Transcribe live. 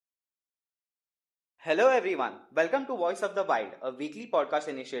Hello everyone, welcome to Voice of the Wild, a weekly podcast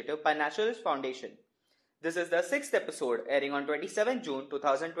initiative by Naturalist Foundation. This is the sixth episode airing on 27 June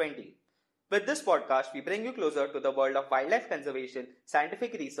 2020. With this podcast, we bring you closer to the world of wildlife conservation,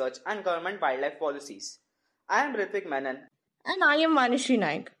 scientific research, and government wildlife policies. I am Ritvik Menon. And I am Vanishree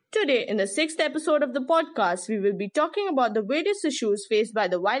Naik. Today, in the sixth episode of the podcast, we will be talking about the various issues faced by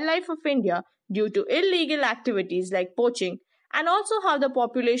the wildlife of India due to illegal activities like poaching, and also how the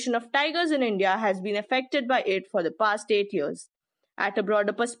population of tigers in India has been affected by it for the past 8 years. At a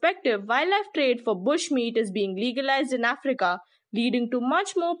broader perspective, wildlife trade for bushmeat is being legalized in Africa, leading to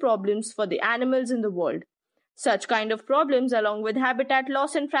much more problems for the animals in the world. Such kind of problems, along with habitat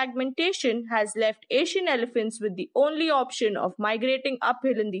loss and fragmentation, has left Asian elephants with the only option of migrating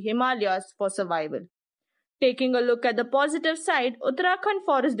uphill in the Himalayas for survival. Taking a look at the positive side, Uttarakhand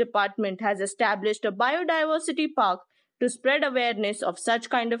Forest Department has established a biodiversity park to spread awareness of such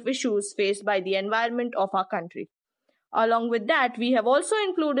kind of issues faced by the environment of our country. Along with that, we have also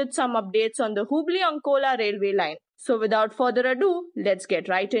included some updates on the Hubbali Ankola Railway line. So without further ado, let's get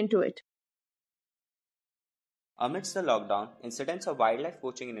right into it. Amidst the lockdown, incidents of wildlife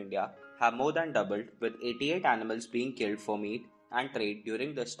poaching in India have more than doubled, with 88 animals being killed for meat and trade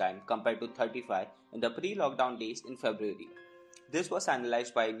during this time compared to 35 in the pre-lockdown days in February. This was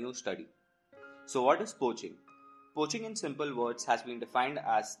analyzed by a new study. So what is poaching? Poaching in simple words has been defined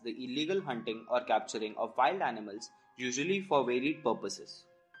as the illegal hunting or capturing of wild animals, usually for varied purposes.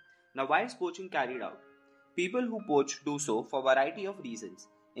 Now, why is poaching carried out? People who poach do so for a variety of reasons,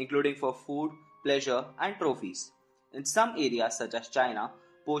 including for food, pleasure, and trophies. In some areas such as China,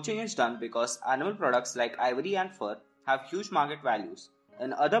 poaching is done because animal products like ivory and fur have huge market values.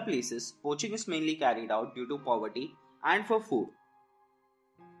 In other places, poaching is mainly carried out due to poverty and for food.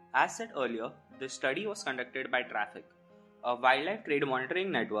 As said earlier, this study was conducted by Traffic, a wildlife trade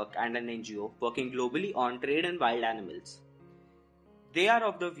monitoring network and an NGO working globally on trade in wild animals. They are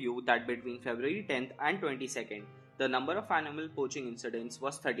of the view that between February 10th and 22nd, the number of animal poaching incidents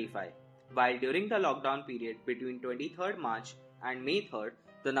was 35, while during the lockdown period between 23rd March and May 3rd,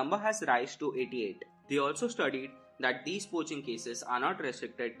 the number has risen to 88. They also studied that these poaching cases are not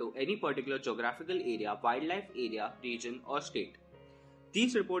restricted to any particular geographical area, wildlife area, region, or state.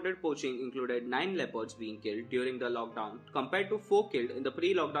 These reported poaching included 9 leopards being killed during the lockdown compared to 4 killed in the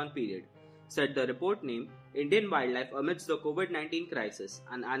pre-lockdown period, said the report named Indian Wildlife Amidst the COVID-19 Crisis,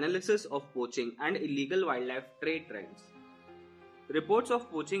 an analysis of poaching and illegal wildlife trade trends. Reports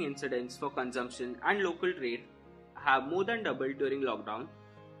of poaching incidents for consumption and local trade have more than doubled during lockdown,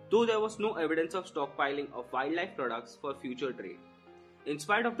 though there was no evidence of stockpiling of wildlife products for future trade. In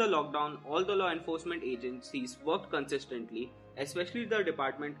spite of the lockdown, all the law enforcement agencies worked consistently, especially the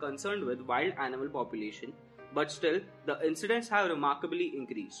department concerned with wild animal population, but still, the incidents have remarkably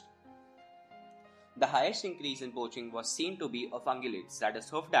increased. The highest increase in poaching was seen to be of ungulates, that is,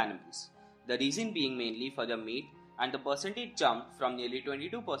 hoofed animals. The reason being mainly for the meat, and the percentage jumped from nearly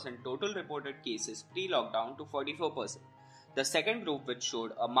 22% total reported cases pre-lockdown to 44%. The second group which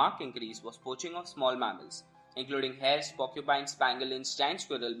showed a marked increase was poaching of small mammals, including hares, porcupines, pangolins, giant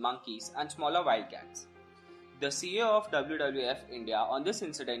squirrel, monkeys, and smaller wildcats. The CEO of WWF India on this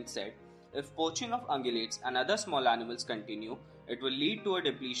incident said, if poaching of ungulates and other small animals continue, it will lead to a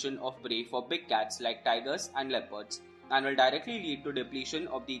depletion of prey for big cats like tigers and leopards and will directly lead to depletion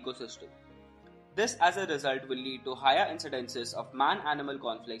of the ecosystem. This as a result will lead to higher incidences of man-animal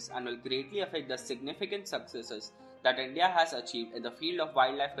conflicts and will greatly affect the significant successes that India has achieved in the field of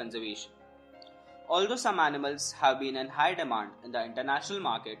wildlife conservation. Although some animals have been in high demand in the international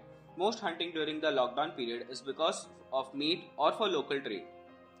market, most hunting during the lockdown period is because of meat or for local trade.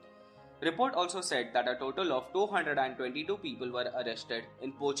 Report also said that a total of 222 people were arrested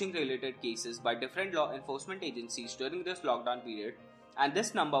in poaching related cases by different law enforcement agencies during this lockdown period, and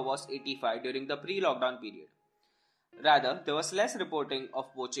this number was 85 during the pre-lockdown period. Rather, there was less reporting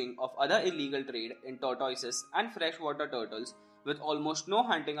of poaching of other illegal trade in tortoises and freshwater turtles, with almost no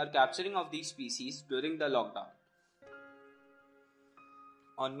hunting or capturing of these species during the lockdown.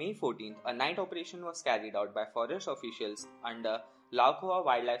 On May 14th, a night operation was carried out by forest officials under Laukhoa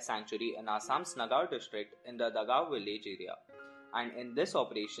Wildlife Sanctuary in Assam's Nagaon district in the Dagaon village area. And in this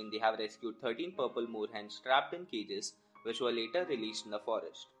operation, they have rescued 13 purple moorhens trapped in cages, which were later released in the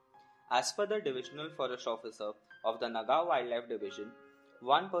forest. As per the divisional forest officer of the Nagaon Wildlife Division,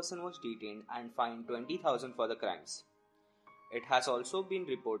 one person was detained and fined 20,000 for the crimes. It has also been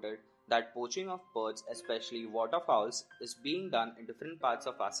reported that poaching of birds, especially waterfowls, is being done in different parts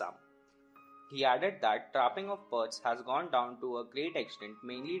of Assam. He added that trapping of birds has gone down to a great extent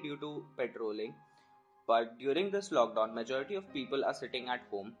mainly due to patrolling, but during this lockdown, majority of people are sitting at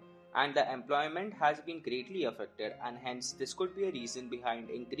home, and the employment has been greatly affected, and hence this could be a reason behind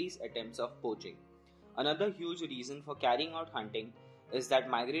increased attempts of poaching. Another huge reason for carrying out hunting is that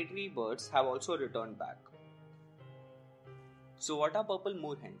migratory birds have also returned back. So what are purple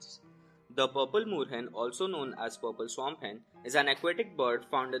moorhens? The purple moorhen, also known as purple swamp hen, is an aquatic bird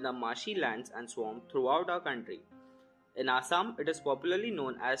found in the marshy lands and swamp throughout our country. In Assam, it is popularly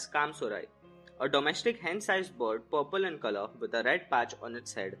known as kamsorai, a domestic hen-sized bird purple in color with a red patch on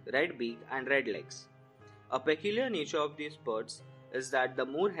its head, red beak and red legs. A peculiar nature of these birds is that the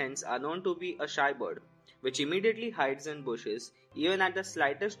moorhens are known to be a shy bird, which immediately hides in bushes even at the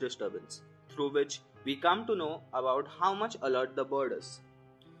slightest disturbance, through which we come to know about how much alert the bird is.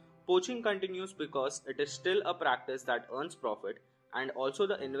 Poaching continues because it is still a practice that earns profit, and also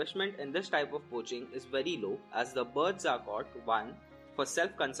the investment in this type of poaching is very low, as the birds are caught 1. For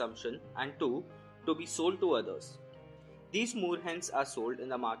self-consumption and 2. To be sold to others. These moorhens are sold in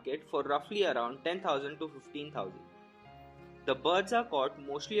the market for roughly around 10,000 to 15,000. The birds are caught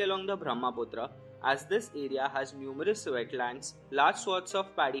mostly along the Brahmaputra, as this area has numerous wetlands, large swaths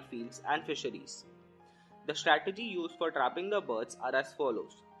of paddy fields and fisheries. The strategy used for trapping the birds are as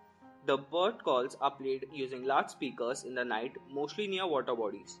follows. The bird calls are played using large speakers in the night, mostly near water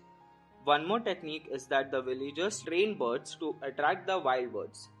bodies. One more technique is that the villagers train birds to attract the wild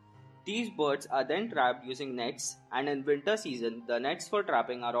birds. These birds are then trapped using nets, and in winter season, the nets for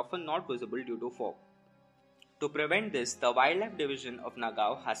trapping are often not visible due to fog. To prevent this, the Wildlife Division of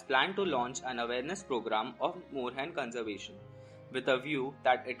Nagaon has planned to launch an awareness program of moorhen conservation, with a view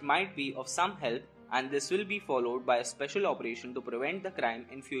that it might be of some help, and this will be followed by a special operation to prevent the crime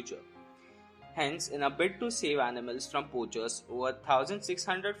in future. Hence, in a bid to save animals from poachers, over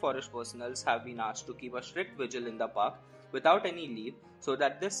 1,600 forest personnel have been asked to keep a strict vigil in the park without any leave so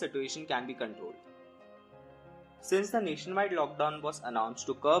that this situation can be controlled. Since the nationwide lockdown was announced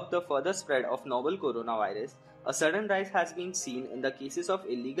to curb the further spread of novel coronavirus, a sudden rise has been seen in the cases of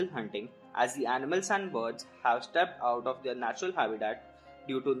illegal hunting, as the animals and birds have stepped out of their natural habitat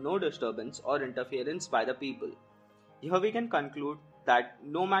due to no disturbance or interference by the people. Here we can conclude that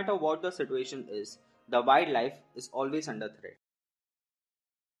no matter what the situation is, the wildlife is always under threat.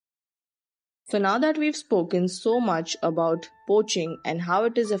 So now that we've spoken so much about poaching and how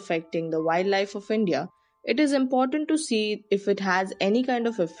it is affecting the wildlife of India, it is important to see if it has any kind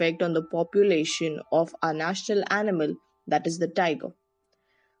of effect on the population of our national animal, that is the tiger.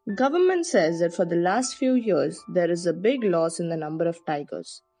 Government says that for the last few years, there is a big loss in the number of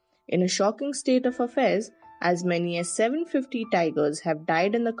tigers. In a shocking state of affairs, as many as 750 tigers have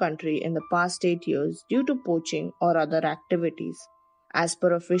died in the country in the past 8 years due to poaching or other activities. As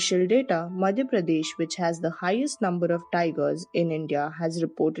per official data, Madhya Pradesh, which has the highest number of tigers in India, has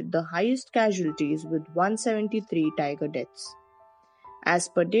reported the highest casualties with 173 tiger deaths. As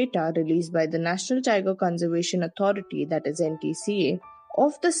per data released by the National Tiger Conservation Authority, that is NTCA,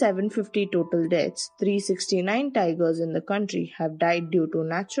 of the 750 total deaths, 369 tigers in the country have died due to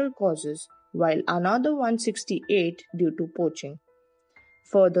natural causes, while another 168 due to poaching.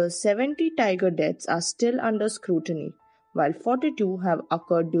 Further, 70 tiger deaths are still under scrutiny, while 42 have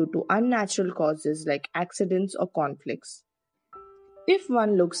occurred due to unnatural causes like accidents or conflicts. If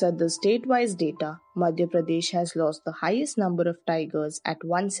one looks at the state-wise data, Madhya Pradesh has lost the highest number of tigers at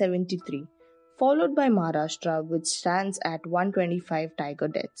 173, followed by Maharashtra, which stands at 125 tiger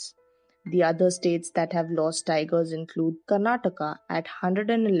deaths. The other states that have lost tigers include Karnataka at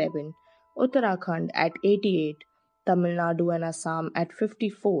 111, Uttarakhand at 88, Tamil Nadu and Assam at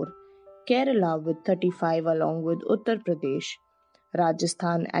 54, Kerala with 35 along with Uttar Pradesh,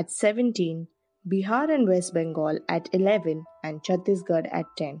 Rajasthan at 17, Bihar and West Bengal at 11 and Chhattisgarh at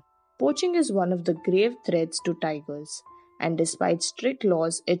 10. Poaching is one of the grave threats to tigers, and despite strict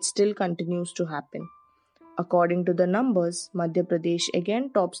laws, it still continues to happen. According to the numbers, Madhya Pradesh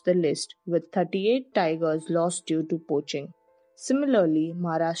again tops the list with 38 tigers lost due to poaching. Similarly,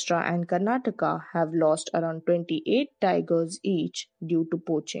 Maharashtra and Karnataka have lost around 28 tigers each due to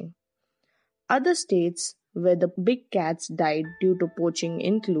poaching. Other states where the big cats died due to poaching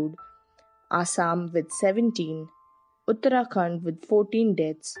include Assam with 17, Uttarakhand with 14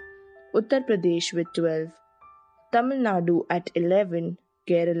 deaths, Uttar Pradesh with 12, Tamil Nadu at 11,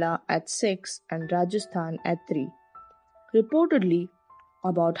 Kerala at 6, and Rajasthan at 3. Reportedly,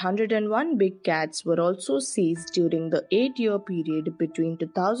 about 101 big cats were also seized during the 8-year period between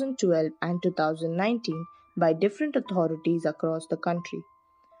 2012 and 2019 by different authorities across the country.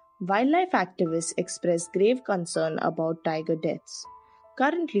 Wildlife activists express grave concern about tiger deaths.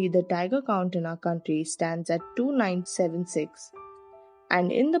 Currently, the tiger count in our country stands at 2976. And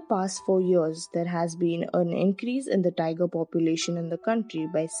in the past 4 years, there has been an increase in the tiger population in the country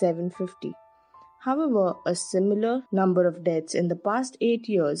by 750. However, a similar number of deaths in the past 8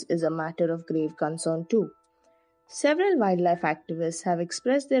 years is a matter of grave concern too. Several wildlife activists have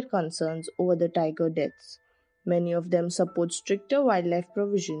expressed their concerns over the tiger deaths. Many of them support stricter wildlife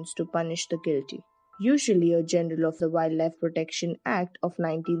provisions to punish the guilty. Usually, a general of the Wildlife Protection Act of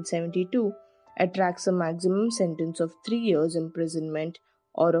 1972 attracts a maximum sentence of 3 years imprisonment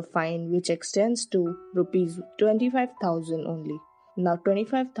or a fine which extends to Rs 25,000 only. Now,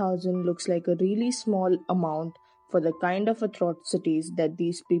 25,000 looks like a really small amount for the kind of atrocities that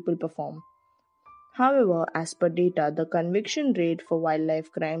these people perform. However, as per data, the conviction rate for wildlife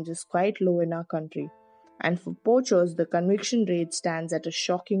crimes is quite low in our country, and for poachers, the conviction rate stands at a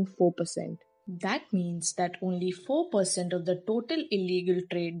shocking 4%. That means that only 4% of the total illegal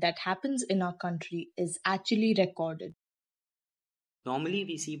trade that happens in our country is actually recorded. Normally,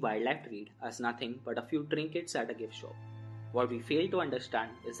 we see wildlife trade as nothing but a few trinkets at a gift shop. What we fail to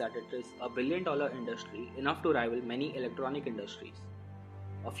understand is that it is a $1 billion industry, enough to rival many electronic industries.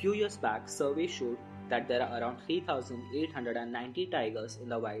 A few years back, surveys showed that there are around 3,890 tigers in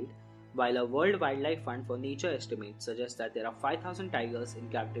the wild, while a World Wildlife Fund for Nature estimates suggest that there are 5,000 tigers in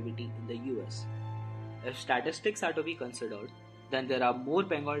captivity in the US. If statistics are to be considered, then there are more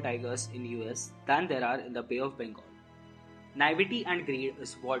Bengal tigers in US than there are in the Bay of Bengal. Naivety and greed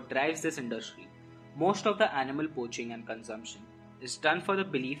is what drives this industry. Most of the animal poaching and consumption is done for the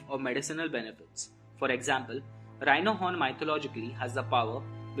belief of medicinal benefits. For example, rhino horn mythologically has the power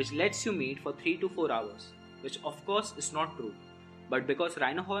which lets you mate for 3 to 4 hours, which of course is not true. But because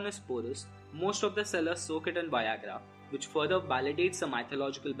rhino horn is porous, most of the sellers soak it in Viagra, which further validates the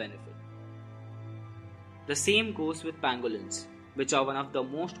mythological benefit. The same goes with pangolins, which are one of the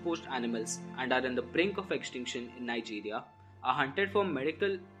most poached animals and are on the brink of extinction in Nigeria, are hunted for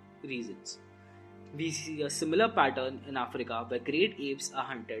medical reasons. We see a similar pattern in Africa where great apes are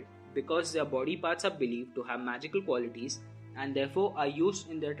hunted because their body parts are believed to have magical qualities and therefore are used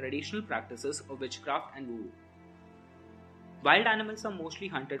in their traditional practices of witchcraft and voodoo. Wild animals are mostly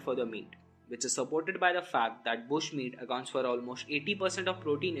hunted for their meat, which is supported by the fact that bushmeat accounts for almost 80% of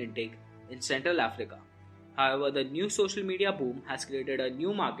protein intake in Central Africa. However, the new social media boom has created a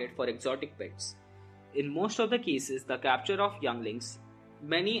new market for exotic pets. In most of the cases, the capture of younglings,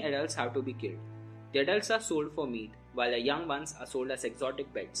 many adults have to be killed. The adults are sold for meat, while the young ones are sold as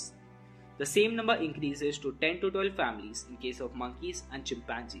exotic pets. The same number increases to 10 to 12 families in case of monkeys and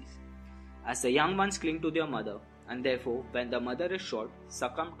chimpanzees, as the young ones cling to their mother and therefore, when the mother is shot,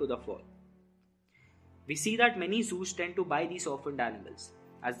 succumb to the fall. We see that many zoos tend to buy these orphaned animals,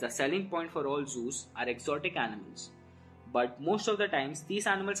 as the selling point for all zoos are exotic animals. But most of the times, these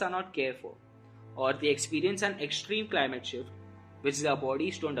animals are not cared for, or they experience an extreme climate shift which their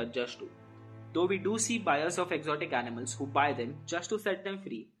bodies don't adjust to. Though we do see buyers of exotic animals who buy them just to set them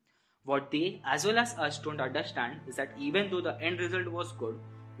free, what they as well as us don't understand is that even though the end result was good,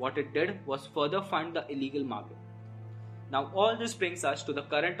 what it did was further fund the illegal market. Now all this brings us to the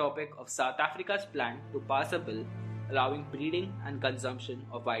current topic of South Africa's plan to pass a bill allowing breeding and consumption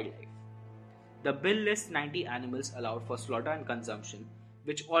of wildlife. The bill lists 90 animals allowed for slaughter and consumption,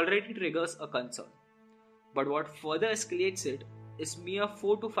 which already triggers a concern. But what further escalates it is mere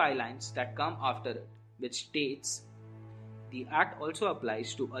 4 to 5 lines that come after it, which states, the act also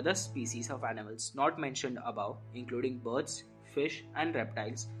applies to other species of animals not mentioned above, including birds, fish, and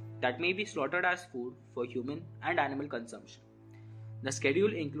reptiles that may be slaughtered as food for human and animal consumption. The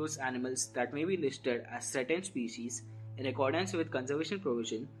schedule includes animals that may be listed as threatened species in accordance with conservation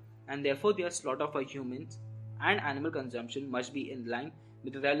provision, and therefore their slaughter for humans and animal consumption must be in line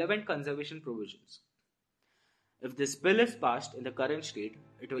with relevant conservation provisions. If this bill is passed in the current state,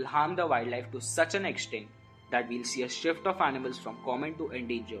 it will harm the wildlife to such an extent that we'll see a shift of animals from common to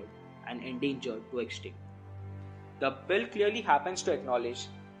endangered and endangered to extinct. The bill clearly happens to acknowledge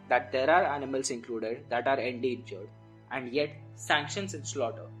that there are animals included that are endangered and yet sanctions its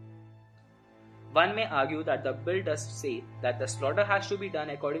slaughter. One may argue that the bill does say that the slaughter has to be done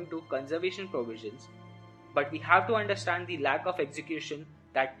according to conservation provisions, but we have to understand the lack of execution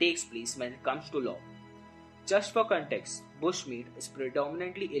that takes place when it comes to law. Just for context, bushmeat is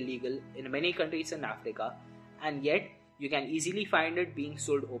predominantly illegal in many countries in Africa, and yet you can easily find it being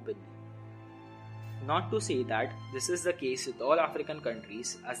sold openly. Not to say that this is the case with all African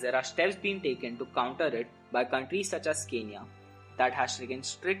countries, as there are steps being taken to counter it by countries such as Kenya that has taken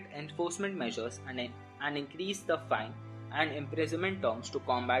strict enforcement measures and increased the fine and imprisonment terms to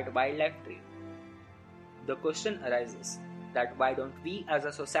combat wildlife trade. The question arises that why don't we as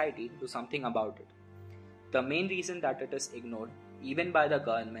a society do something about it? The main reason that it is ignored even by the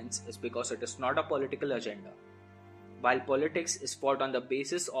governments, is because it is not a political agenda. While politics is fought on the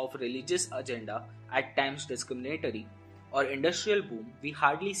basis of religious agenda, at times discriminatory, or industrial boom, we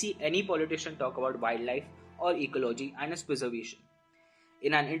hardly see any politician talk about wildlife or ecology and its preservation.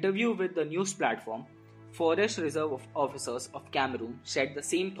 In an interview with the news platform, Forest Reserve officers of Cameroon shared the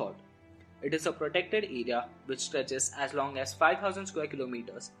same thought. It is a protected area which stretches as long as 5,000 square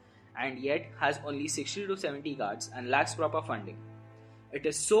kilometers and yet has only 60 to 70 guards and lacks proper funding. It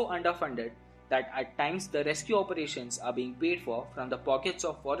is so underfunded that at times the rescue operations are being paid for from the pockets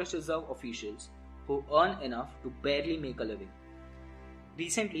of Forest Reserve officials who earn enough to barely make a living.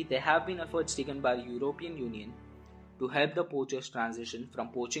 Recently, there have been efforts taken by the European Union to help the poachers transition from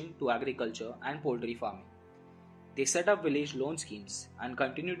poaching to agriculture and poultry farming. They set up village loan schemes and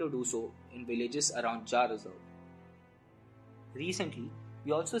continue to do so in villages around Jar Reserve. Recently,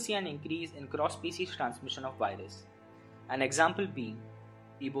 we also see an increase in cross-species transmission of virus, an example being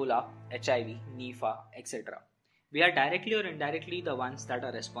Ebola, HIV, Nipah, etc. We are directly or indirectly the ones that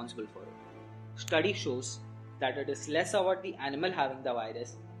are responsible for it. Study shows that it is less about the animal having the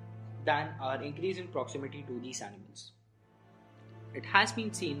virus than our increase in proximity to these animals. It has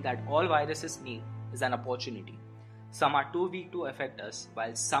been seen that all viruses need is an opportunity. Some are too weak to affect us,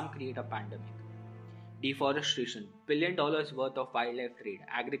 while some create a pandemic. Deforestation, $1 billion worth of wildlife trade,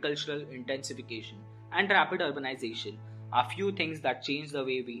 agricultural intensification, and rapid urbanization are few things that change the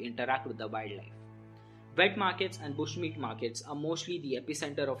way we interact with the wildlife. Wet markets and bushmeat markets are mostly the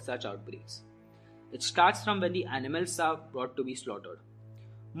epicenter of such outbreaks. It starts from when the animals are brought to be slaughtered.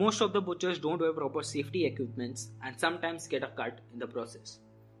 Most of the butchers don't wear proper safety equipments and sometimes get a cut in the process,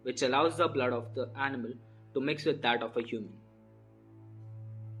 which allows the blood of the animal to mix with that of a human.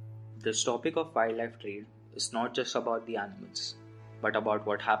 This topic of wildlife trade is not just about the animals, but about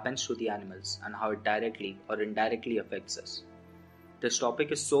what happens to the animals and how it directly or indirectly affects us. This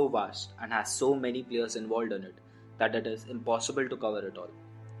topic is so vast and has so many players involved in it that it is impossible to cover it all.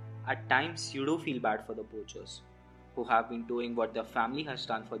 At times, you do feel bad for the poachers, who have been doing what their family has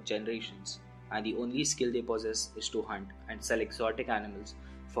done for generations, and the only skill they possess is to hunt and sell exotic animals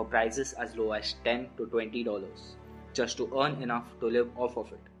for prices as low as $10 to $20 just to earn enough to live off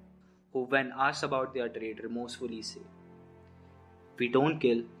of it, who when asked about their trade remorsefully say, "We don't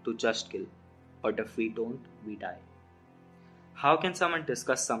kill to just kill, but if we don't, we die." How can someone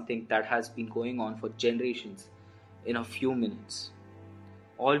discuss something that has been going on for generations in a few minutes?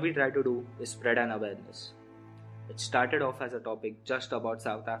 All we try to do is spread an awareness. It started off as a topic just about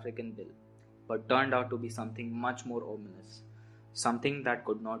South African bill, but turned out to be something much more ominous, something that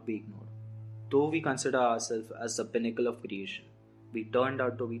could not be ignored. Though we consider ourselves as the pinnacle of creation, we turned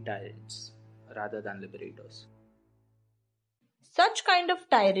out to be tyrants rather than liberators. Such kind of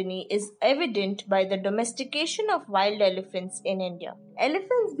tyranny is evident by the domestication of wild elephants in India.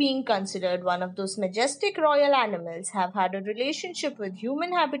 Elephants, being considered one of those majestic royal animals, have had a relationship with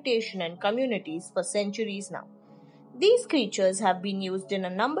human habitation and communities for centuries now. These creatures have been used in a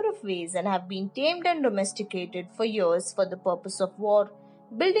number of ways and have been tamed and domesticated for years for the purpose of war,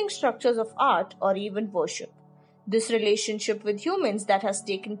 building structures of art, or even worship. This relationship with humans that has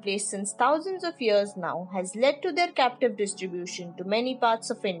taken place since thousands of years now has led to their captive distribution to many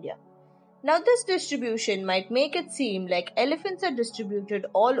parts of India. Now, this distribution might make it seem like elephants are distributed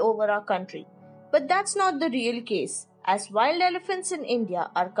all over our country, but that's not the real case, as wild elephants in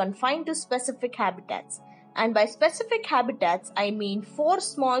India are confined to specific habitats. And by specific habitats, I mean 4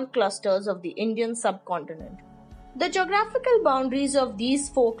 small clusters of the Indian subcontinent. The geographical boundaries of these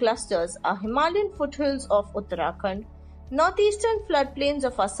 4 clusters are Himalayan foothills of Uttarakhand, northeastern floodplains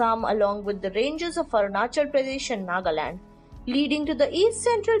of Assam along with the ranges of Arunachal Pradesh and Nagaland. Leading to the east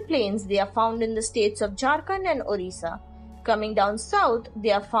central plains, they are found in the states of Jharkhand and Orissa. Coming down south,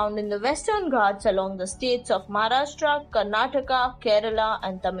 they are found in the western Ghats along the states of Maharashtra, Karnataka, Kerala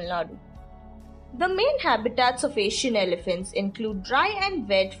and Tamil Nadu. The main habitats of Asian elephants include dry and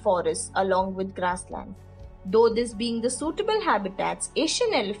wet forests along with grasslands. Though this being the suitable habitats,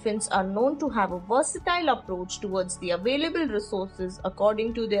 Asian elephants are known to have a versatile approach towards the available resources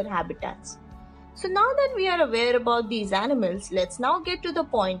according to their habitats. So now that we are aware about these animals, let's now get to the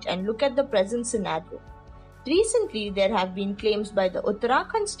point and look at the present scenario. Recently, there have been claims by the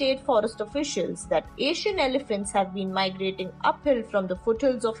Uttarakhand state forest officials that Asian elephants have been migrating uphill from the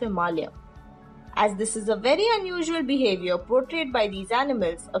foothills of Himalaya. As this is a very unusual behavior portrayed by these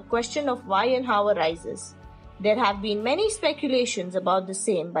animals, a question of why and how arises. There have been many speculations about the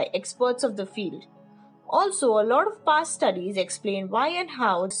same by experts of the field. Also, a lot of past studies explain why and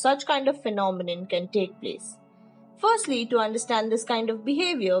how such kind of phenomenon can take place. Firstly, to understand this kind of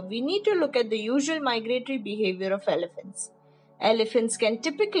behavior, we need to look at the usual migratory behavior of elephants. Elephants can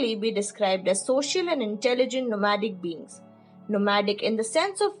typically be described as social and intelligent nomadic beings. Nomadic in the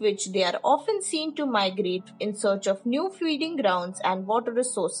sense of which they are often seen to migrate in search of new feeding grounds and water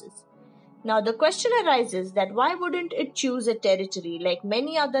resources. Now the question arises that why wouldn't it choose a territory like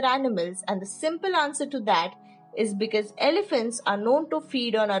many other animals, and the simple answer to that is because elephants are known to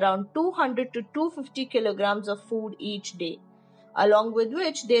feed on around 200 to 250 kilograms of food each day, along with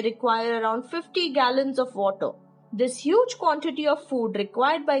which they require around 50 gallons of water. This huge quantity of food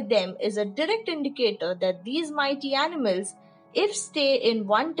required by them is a direct indicator that these mighty animals, if stay in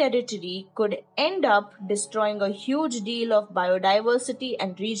one territory, could end up destroying a huge deal of biodiversity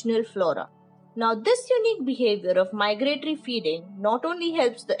and regional flora. Now, this unique behavior of migratory feeding not only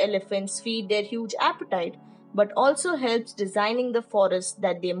helps the elephants feed their huge appetite, but also helps designing the forests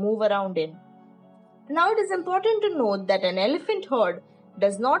that they move around in. Now, it is important to note that an elephant herd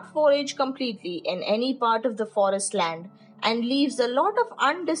does not forage completely in any part of the forest land and leaves a lot of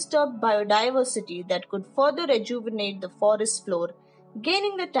undisturbed biodiversity that could further rejuvenate the forest floor,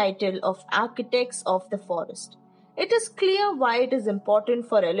 gaining the title of architects of the forest. It is clear why it is important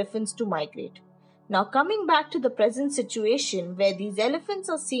for elephants to migrate. Now, coming back to the present situation where these elephants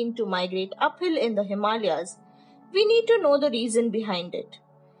are seen to migrate uphill in the Himalayas, we need to know the reason behind it.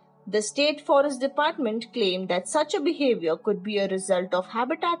 The State Forest Department claimed that such a behavior could be a result of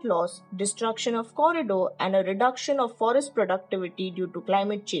habitat loss, destruction of corridor, and a reduction of forest productivity due to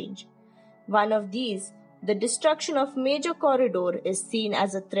climate change. One of these, the destruction of major corridor, is seen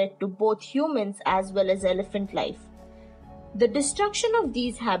as a threat to both humans as well as elephant life. The destruction of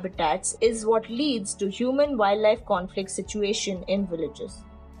these habitats is what leads to human-wildlife conflict situation in villages.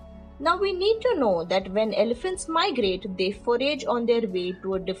 Now we need to know that when elephants migrate, they forage on their way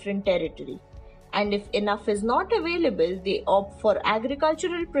to a different territory. And if enough is not available, they opt for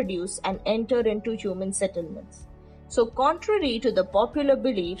agricultural produce and enter into human settlements. So contrary to the popular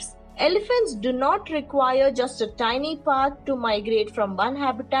beliefs, elephants do not require just a tiny path to migrate from one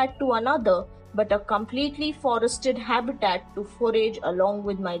habitat to another, but a completely forested habitat to forage along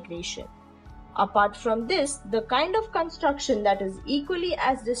with migration. Apart from this, the kind of construction that is equally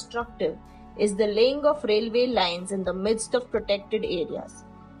as destructive is the laying of railway lines in the midst of protected areas.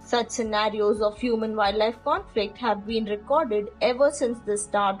 Such scenarios of human-wildlife conflict have been recorded ever since the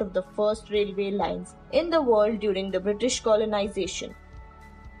start of the first railway lines in the world during the British colonization.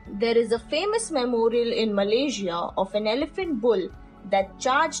 There is a famous memorial in Malaysia of an elephant bull that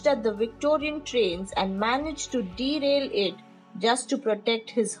charged at the Victorian trains and managed to derail it just to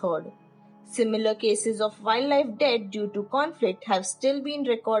protect his herd. Similar cases of wildlife death due to conflict have still been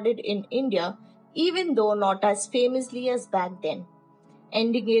recorded in India, even though not as famously as back then.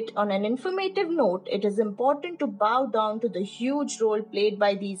 Ending it on an informative note, it is important to bow down to the huge role played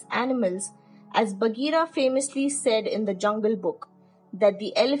by these animals, as Bagheera famously said in the Jungle Book, that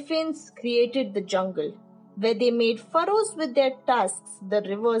the elephants created the jungle. Where they made furrows with their tusks, the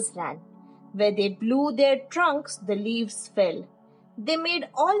rivers ran. Where they blew their trunks, the leaves fell. They made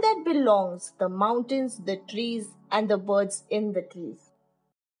all that belongs, the mountains, the trees, and the birds in the trees.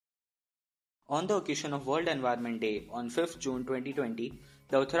 On the occasion of World Environment Day on 5th June 2020,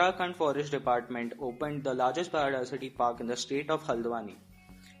 the Uttarakhand Forest Department opened the largest biodiversity park in the state of Haldwani.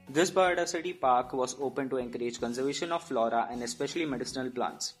 This biodiversity park was opened to encourage conservation of flora and especially medicinal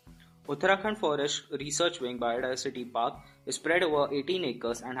plants. Uttarakhand Forest Research Wing Biodiversity Park is spread over 18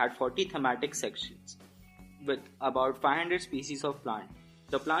 acres and had 40 thematic sections, with about 500 species of plant.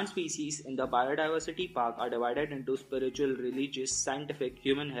 The plant species in the biodiversity park are divided into spiritual, religious, scientific,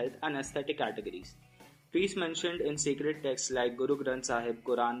 human health and aesthetic categories. Trees mentioned in sacred texts like Guru Granth Sahib,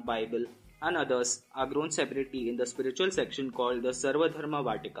 Quran, Bible and others are grown separately in the spiritual section called the Sarva Dharma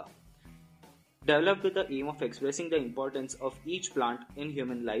Vatika. Developed with the aim of expressing the importance of each plant in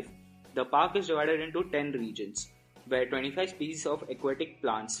human life, the park is divided into 10 regions, where 25 species of aquatic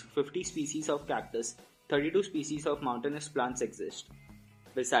plants, 50 species of cactus, 32 species of mountainous plants exist.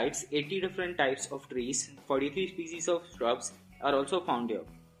 Besides, 80 different types of trees, 43 species of shrubs are also found here.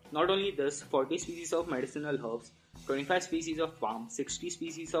 Not only this, 40 species of medicinal herbs, 25 species of palm, 60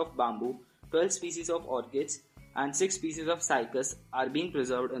 species of bamboo, 12 species of orchids, and 6 species of cycas are being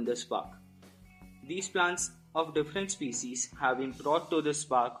preserved in this park. These plants of different species have been brought to this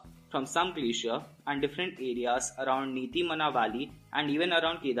park from some glacier and different areas around Niti Mana Valley and even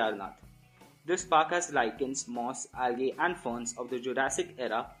around Kedarnath. This park has lichens, moss, algae and ferns of the Jurassic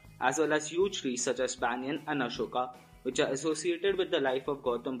era, as well as huge trees such as banyan and ashoka, which are associated with the life of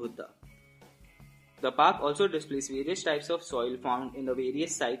Gautam Buddha. The park also displays various types of soil found in the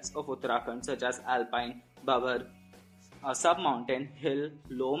various sites of Uttarakhand such as alpine, babur, sub-mountain, hill,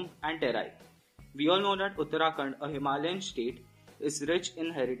 loam and terai. We all know that Uttarakhand, a Himalayan state, is rich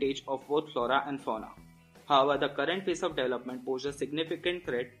in heritage of both flora and fauna. However, the current phase of development poses a significant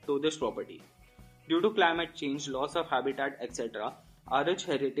threat to this property. Due to climate change, loss of habitat, etc., our rich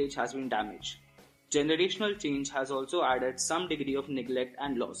heritage has been damaged. Generational change has also added some degree of neglect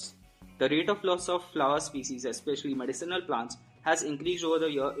and loss. The rate of loss of flower species, especially medicinal plants, has increased over the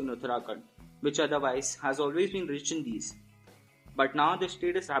year in Uttarakhand, which otherwise has always been rich in these. But now the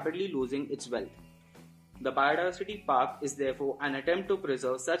state is rapidly losing its wealth. The Biodiversity Park is therefore an attempt to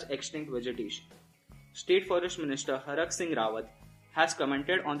preserve such extinct vegetation. State Forest Minister Harak Singh Rawat has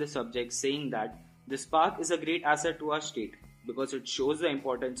commented on the subject, saying that this park is a great asset to our state because it shows the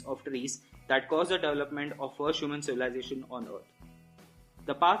importance of trees that caused the development of first human civilization on earth.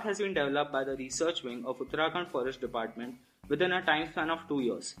 The park has been developed by the research wing of Uttarakhand Forest Department within a time span of 2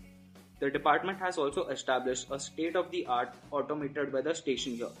 years. The department has also established a state-of-the-art automated weather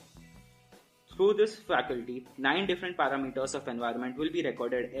station here. Through this faculty, 9 different parameters of environment will be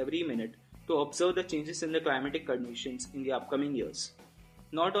recorded every minute to observe the changes in the climatic conditions in the upcoming years.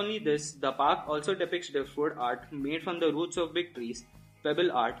 Not only this, the park also depicts driftwood art made from the roots of big trees,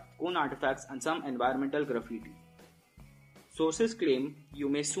 pebble art, cone artifacts, and some environmental graffiti. Sources claim you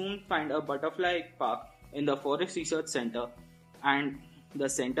may soon find a butterfly park in the Forest Research Center, and the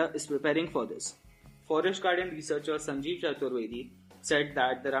center is preparing for this. Forest garden researcher Sanjeev Chaturvedi said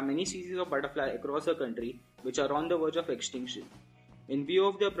that there are many species of butterfly across the country which are on the verge of extinction. In view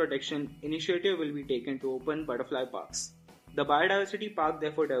of their protection, initiative will be taken to open butterfly parks. The Biodiversity Park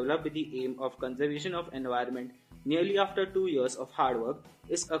therefore developed with the aim of conservation of environment nearly after 2 years of hard work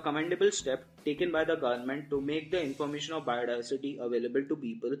is a commendable step taken by the government to make the information of biodiversity available to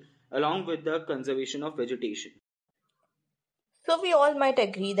people along with the conservation of vegetation. So we all might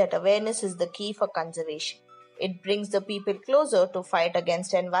agree that awareness is the key for conservation. It brings the people closer to fight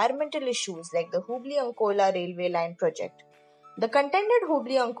against environmental issues like the Hubbali Ankola Railway Line Project. The contended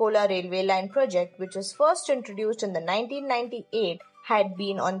Hubbali Ankola Railway Line Project, which was first introduced in the 1998, had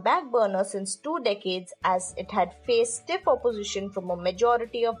been on back burner since 2 decades as it had faced stiff opposition from a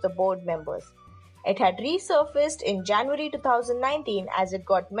majority of the board members. It had resurfaced in January 2019 as it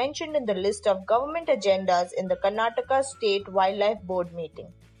got mentioned in the list of government agendas in the Karnataka State Wildlife Board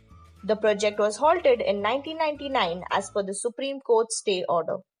meeting. The project was halted in 1999 as per the Supreme Court stay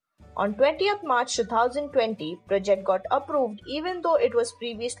order. On 20th March 2020, project got approved even though it was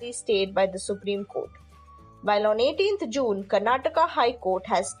previously stayed by the Supreme Court. While on 18th June, Karnataka High Court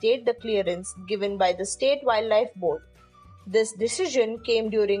has stayed the clearance given by the State Wildlife Board. This decision came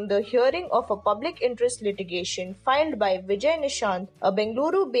during the hearing of a public interest litigation filed by Vijay Nishant, a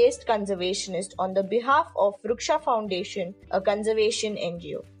Bengaluru-based conservationist, on the behalf of Vriksha Foundation, a conservation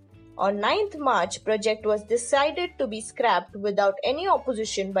NGO. On 9th March, project was decided to be scrapped without any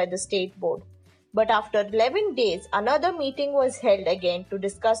opposition by the state board. But after 11 days, another meeting was held again to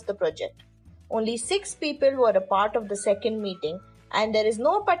discuss the project. Only 6 people were a part of the second meeting, and there is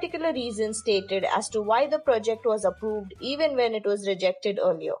no particular reason stated as to why the project was approved even when it was rejected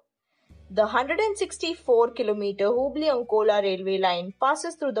earlier. The 164-kilometer Hubbali Ankola railway line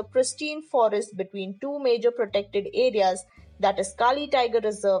passes through the pristine forest between 2 major protected areas, that is Kali Tiger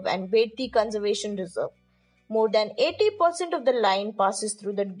Reserve and Bedti Conservation Reserve. More than 80% of the line passes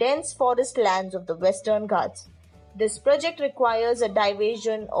through the dense forest lands of the Western Ghats. This project requires a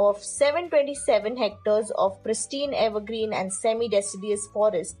diversion of 727 hectares of pristine evergreen and semi-deciduous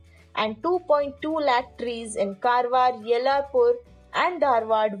forest and 2.2 lakh trees in Karwar, Yellarpur and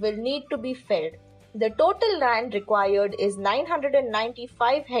Dharwad will need to be felled. The total land required is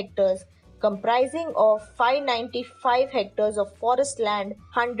 995 hectares, comprising of 595 hectares of forest land,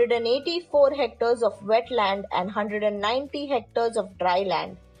 184 hectares of wetland and 190 hectares of dry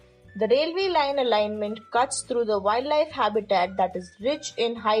land. The railway line alignment cuts through the wildlife habitat that is rich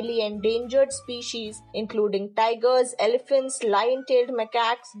in highly endangered species including tigers, elephants, lion-tailed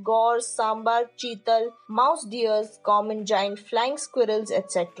macaques, gores, sambar, cheetal, mouse deers, common giant flying squirrels,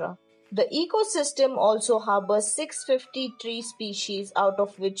 etc. The ecosystem also harbors 650 tree species, out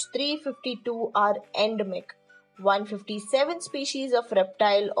of which 352 are endemic, 157 species of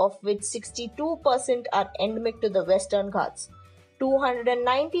reptile, of which 62% are endemic to the Western Ghats,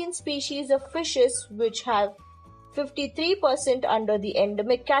 219 species of fishes, which have 53% under the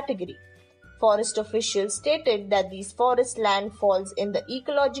endemic category. Forest officials stated that these forest land falls in the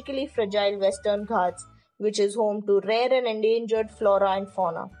ecologically fragile Western Ghats, which is home to rare and endangered flora and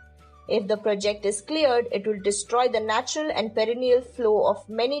fauna. If the project is cleared, it will destroy the natural and perennial flow of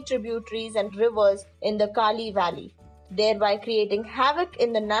many tributaries and rivers in the Kali Valley, thereby creating havoc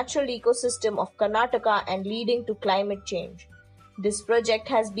in the natural ecosystem of Karnataka and leading to climate change. This project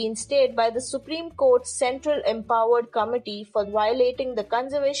has been stayed by the Supreme Court's Central Empowered Committee for violating the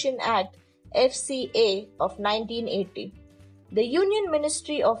Conservation Act FCA of 1980. The Union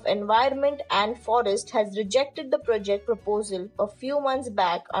Ministry of Environment and Forest has rejected the project proposal a few months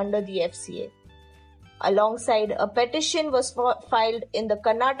back under the FCA. Alongside, a petition was filed in the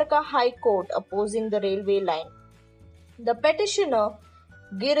Karnataka High Court opposing the railway line. The petitioner,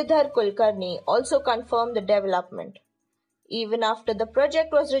 Giridhar Kulkarni, also confirmed the development. Even after the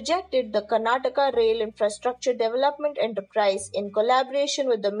project was rejected, the Karnataka Rail Infrastructure Development Enterprise, in collaboration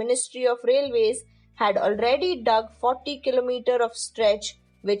with the Ministry of Railways, had already dug 40 km of stretch,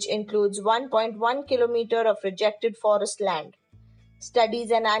 which includes 1.1 km of rejected forest land. Studies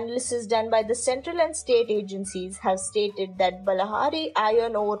and analysis done by the central and state agencies have stated that Balahari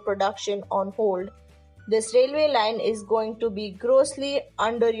iron ore production on hold. This railway line is going to be grossly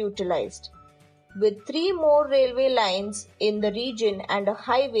underutilized. With 3 more railway lines in the region and a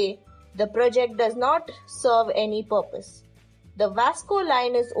highway, the project does not serve any purpose. The Vasco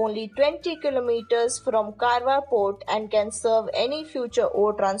line is only 20 kilometers from Karwar port and can serve any future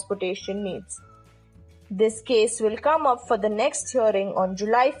ore transportation needs. This case will come up for the next hearing on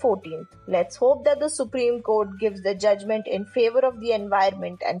July 14th. Let's hope that the Supreme Court gives the judgment in favor of the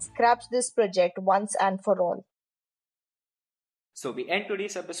environment and scraps this project once and for all. So we end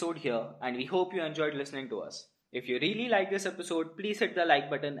today's episode here and we hope you enjoyed listening to us. If you really like this episode, please hit the like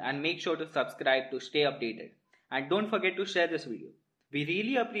button and make sure to subscribe to stay updated. And don't forget to share this video. We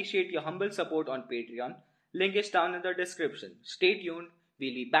really appreciate your humble support on Patreon. Link is down in the description. Stay tuned.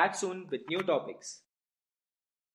 We'll be back soon with new topics.